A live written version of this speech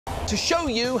To show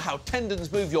you how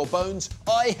tendons move your bones,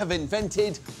 I have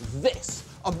invented this,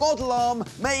 a model arm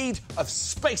made of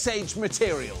space-age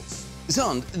materials.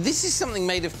 Xand, this is something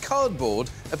made of cardboard,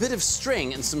 a bit of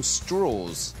string and some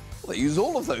straws. Well, they use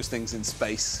all of those things in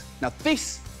space. Now,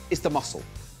 this is the muscle.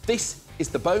 This is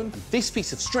the bone, and this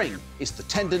piece of string is the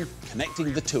tendon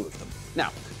connecting the two of them.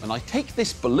 Now, when I take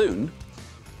this balloon,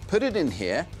 put it in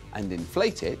here and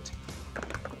inflate it...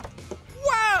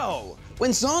 Wow!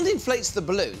 When Xand inflates the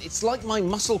balloon, it's like my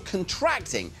muscle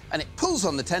contracting, and it pulls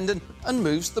on the tendon and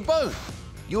moves the bone.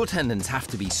 Your tendons have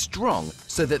to be strong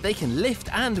so that they can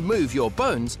lift and move your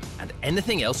bones and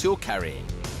anything else you're carrying.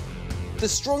 The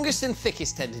strongest and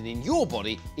thickest tendon in your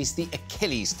body is the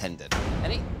Achilles tendon.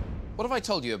 What have I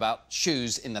told you about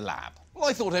shoes in the lab? Well,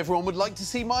 I thought everyone would like to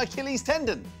see my Achilles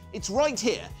tendon. It's right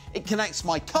here. It connects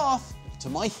my calf to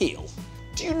my heel.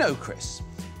 Do you know, Chris,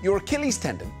 your Achilles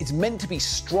tendon is meant to be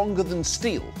stronger than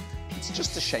steel. It's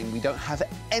just a shame we don't have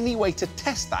any way to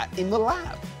test that in the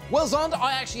lab. Well, Xand,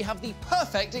 I actually have the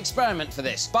perfect experiment for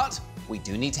this, but we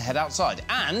do need to head outside,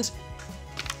 and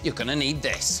you're gonna need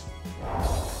this.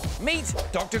 Meet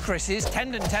Dr. Chris's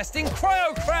tendon testing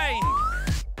cryo crane.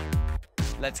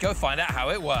 Let's go find out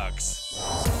how it works.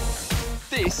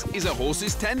 This is a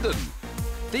horse's tendon.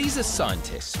 These are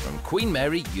scientists from Queen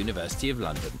Mary, University of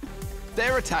London.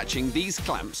 They're attaching these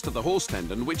clamps to the horse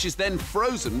tendon, which is then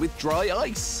frozen with dry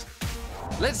ice.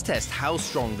 Let's test how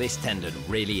strong this tendon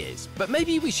really is, but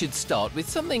maybe we should start with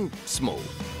something small.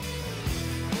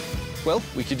 Well,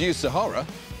 we could use Sahara.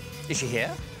 Is she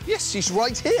here? Yes, she's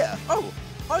right here. Oh,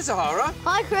 hi, Zahara.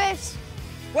 Hi, Chris.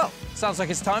 Well, sounds like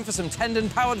it's time for some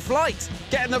tendon-powered flight.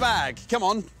 Get in the bag. Come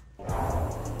on.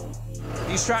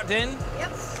 You strapped in?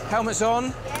 Yep. Helmets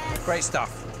on? Yes. Great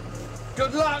stuff.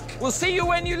 Good luck. We'll see you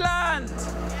when you land.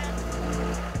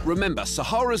 Remember,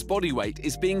 Sahara's body weight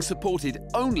is being supported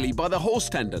only by the horse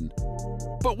tendon.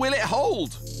 But will it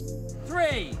hold?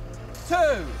 3, 2,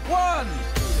 1,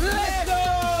 lift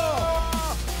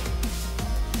off!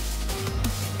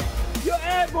 You're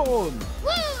airborne!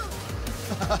 Woo!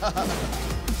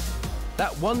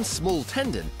 That one small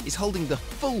tendon is holding the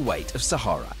full weight of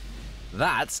Sahara.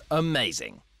 That's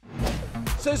amazing.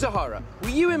 So, Zahara, were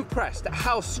you impressed at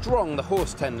how strong the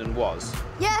horse tendon was?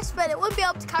 Yes, but it wouldn't be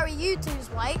able to carry you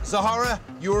two's weight. Sahara,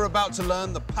 you are about to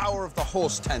learn the power of the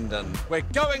horse tendon. We're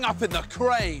going up in the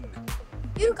crane.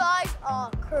 You guys are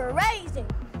crazy.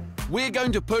 We're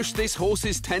going to push this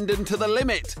horse's tendon to the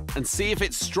limit and see if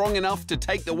it's strong enough to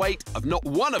take the weight of not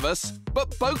one of us,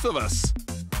 but both of us.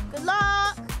 Good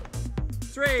luck.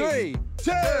 3,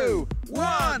 2,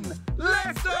 1,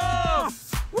 lift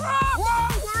off! We're up! Whoa,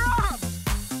 we're up!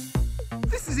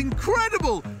 This is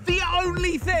incredible! The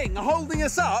only thing holding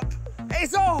us up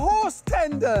is a horse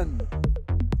tendon!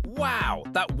 Wow,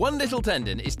 that one little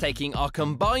tendon is taking our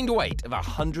combined weight of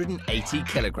 180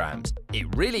 kilograms.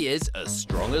 It really is as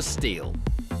strong as steel.